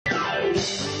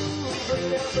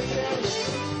Hi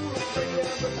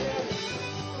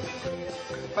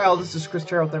all, this is Chris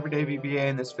Terrell with EverydayVBA.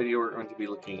 In this video we're going to be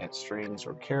looking at strings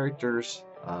or characters.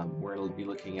 We're going to be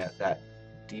looking at that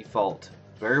default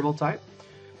variable type,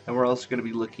 and we're also going to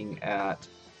be looking at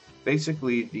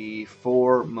basically the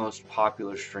four most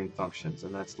popular string functions,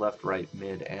 and that's left, right,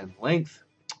 mid, and length,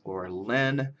 or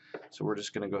len. So we're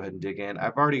just going to go ahead and dig in.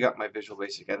 I've already got my Visual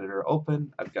Basic Editor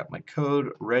open. I've got my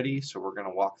code ready, so we're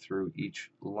going to walk through each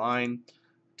line.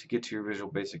 To get to your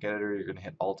Visual Basic Editor, you're going to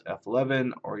hit Alt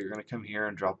F11, or you're going to come here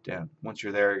and drop down. Once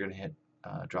you're there, you're going to hit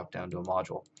drop down to a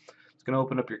module. It's going to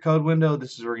open up your code window.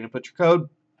 This is where you're going to put your code,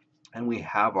 and we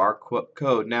have our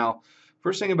code. Now,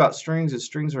 first thing about strings is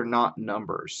strings are not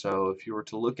numbers. So if you were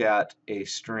to look at a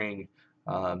string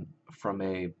from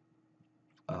a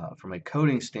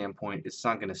coding standpoint, it's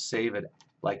not going to save it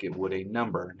like it would a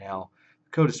number. Now,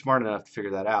 the code is smart enough to figure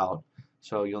that out.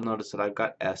 So you'll notice that I've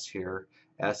got S here.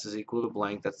 S is equal to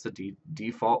blank. That's the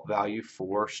default value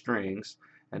for strings.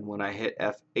 And when I hit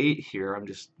F8 here, I'm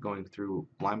just going through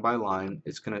line by line.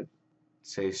 It's going to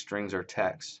say strings are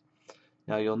text.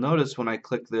 Now you'll notice when I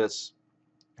click this,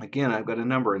 again, I've got a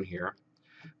number in here,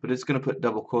 but it's going to put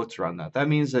double quotes around that. That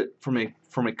means that from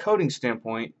a coding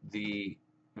standpoint, the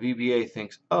VBA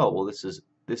thinks, oh, well, this is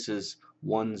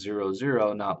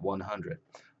 100, not 100.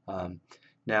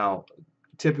 Now,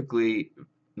 typically,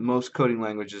 most coding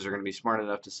languages are going to be smart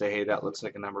enough to say, hey, that looks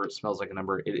like a number, it smells like a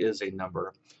number, it is a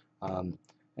number, and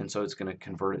so it's going to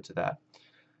convert it to that.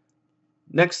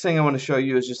 Next thing I want to show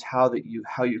you is just how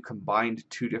you combined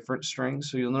two different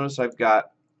strings. So you'll notice I've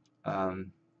got,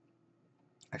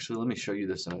 actually let me show you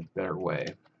this in a better way.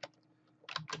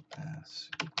 S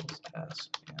equals S.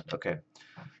 Okay,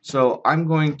 so I'm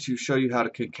going to show you how to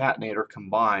concatenate or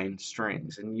combine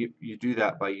strings, and you do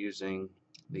that by using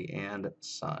the and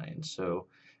sign. So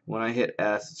when I hit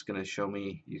S, it's going to show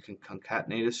me you can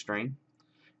concatenate a string.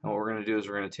 And what we're going to do is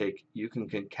we're going to take you can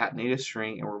concatenate a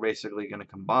string, and we're basically going to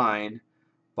combine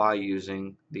by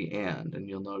using the and. And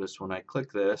you'll notice when I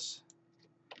click this,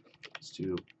 let's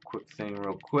do a quick thing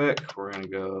real quick. We're going to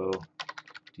go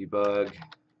Debug.Print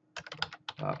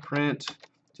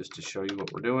just to show you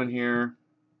what we're doing here.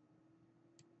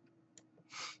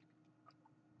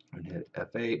 And hit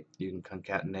F8, you can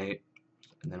concatenate.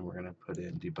 And then we're going to put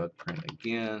in Debug.Print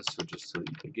again, so just so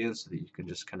that you can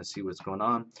just kind of see what's going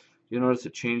on. You'll notice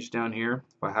it changed down here.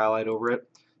 If I highlight over it,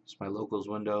 it's my locals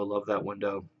window. Love that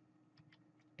window,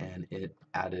 and it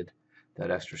added that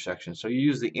extra section. So you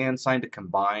use the and sign to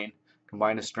combine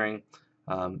a string.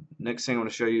 Next thing I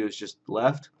want to show you is just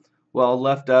left. Well,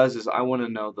 left does is I want to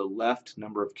know the left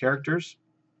number of characters.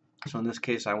 So in this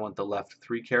case, I want the left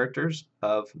 3 characters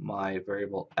of my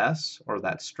variable S, or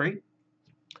that string.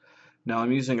 Now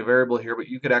I'm using a variable here, but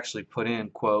you could actually put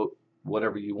in quote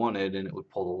whatever you wanted, and it would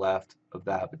pull the left of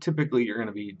that. But typically you're going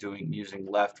to be using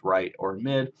left, right, or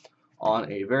mid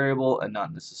on a variable, and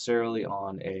not necessarily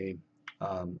on a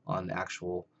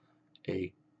actual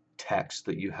text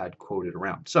that you had quoted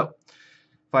around. So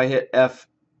if I hit F8,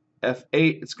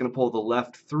 it's going to pull the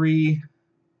left 3.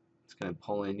 It's going to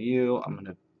pull in you. I'm going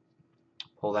to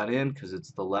pull that in because it's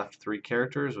the left 3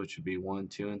 characters, which would be 1,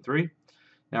 2, and 3.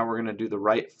 Now we're going to do the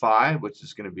right 5, which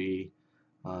is going to be,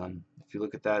 if you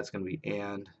look at that, it's going to be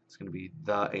and. It's going to be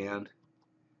the and.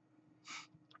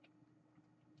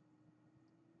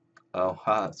 Oh,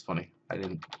 that's funny. I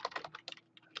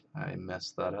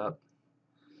messed that up.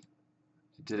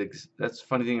 That's the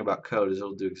funny thing about code is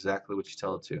it'll do exactly what you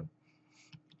tell it to.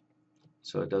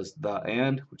 So it does the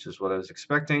and, which is what I was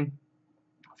expecting.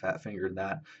 Fat fingered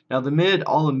that. Now the mid,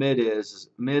 all the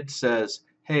mid says,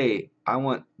 hey, I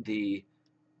want the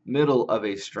middle of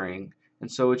a string,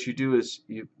 and so what you do is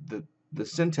the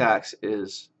syntax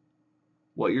is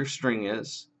what your string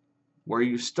is, where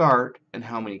you start, and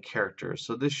how many characters.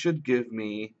 So this should give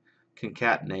me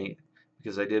concatenate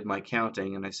because I did my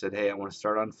counting and I said, hey, I want to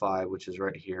start on 5, which is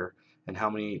right here, and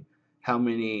how many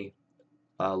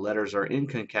letters are in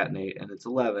concatenate, and it's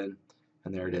 11,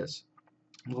 and there it is.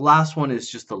 The last one is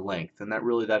just the length, and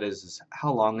that is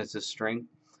how long is this string.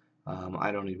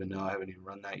 I don't even know. I haven't even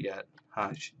run that yet.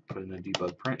 I should put in a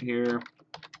Debug.Print here.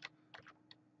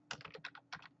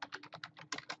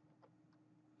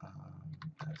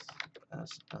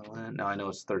 SLN. Now I know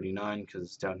it's 39 because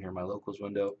it's down here in my locals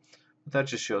window. But that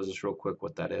just shows us real quick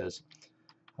what that is.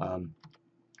 So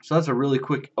that's a really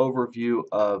quick overview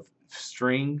of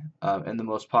string and the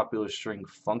most popular string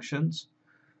functions.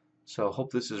 So I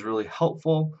hope this is really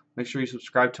helpful. Make sure you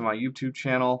subscribe to my YouTube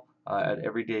channel at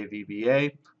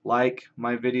EverydayVBA. Like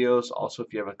my videos. Also,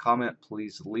 if you have a comment,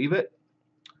 please leave it.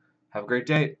 Have a great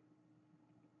day.